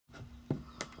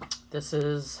This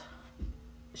is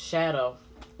shadow,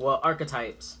 well,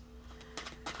 archetypes,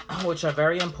 which are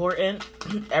very important.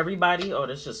 Everybody, oh,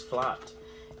 this just flopped.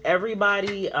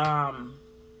 Everybody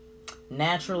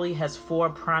naturally has 4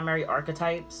 primary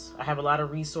archetypes. I have a lot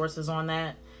of resources on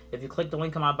that. If you click the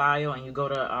link in my bio and you go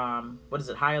to, what is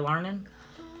it, Higher Learning,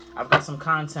 I've got some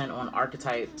content on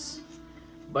archetypes.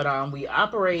 But we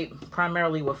operate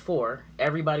primarily with 4,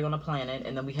 everybody on the planet,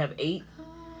 and then we have 8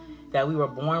 that we were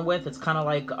born with. It's kind of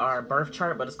like our birth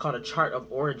chart, but it's called a chart of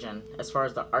origin as far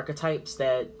as the archetypes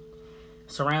that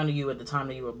surrounded you at the time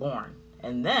that you were born.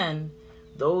 And then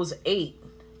those 8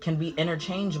 can be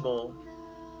interchangeable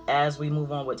as we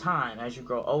move on with time. As you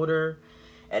grow older,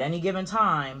 at any given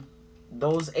time,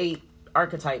 those 8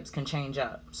 archetypes can change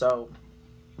up. So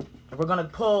we're going to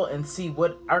pull and see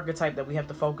what archetype that we have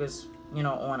to focus, you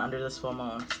know, on under this full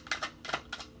moon.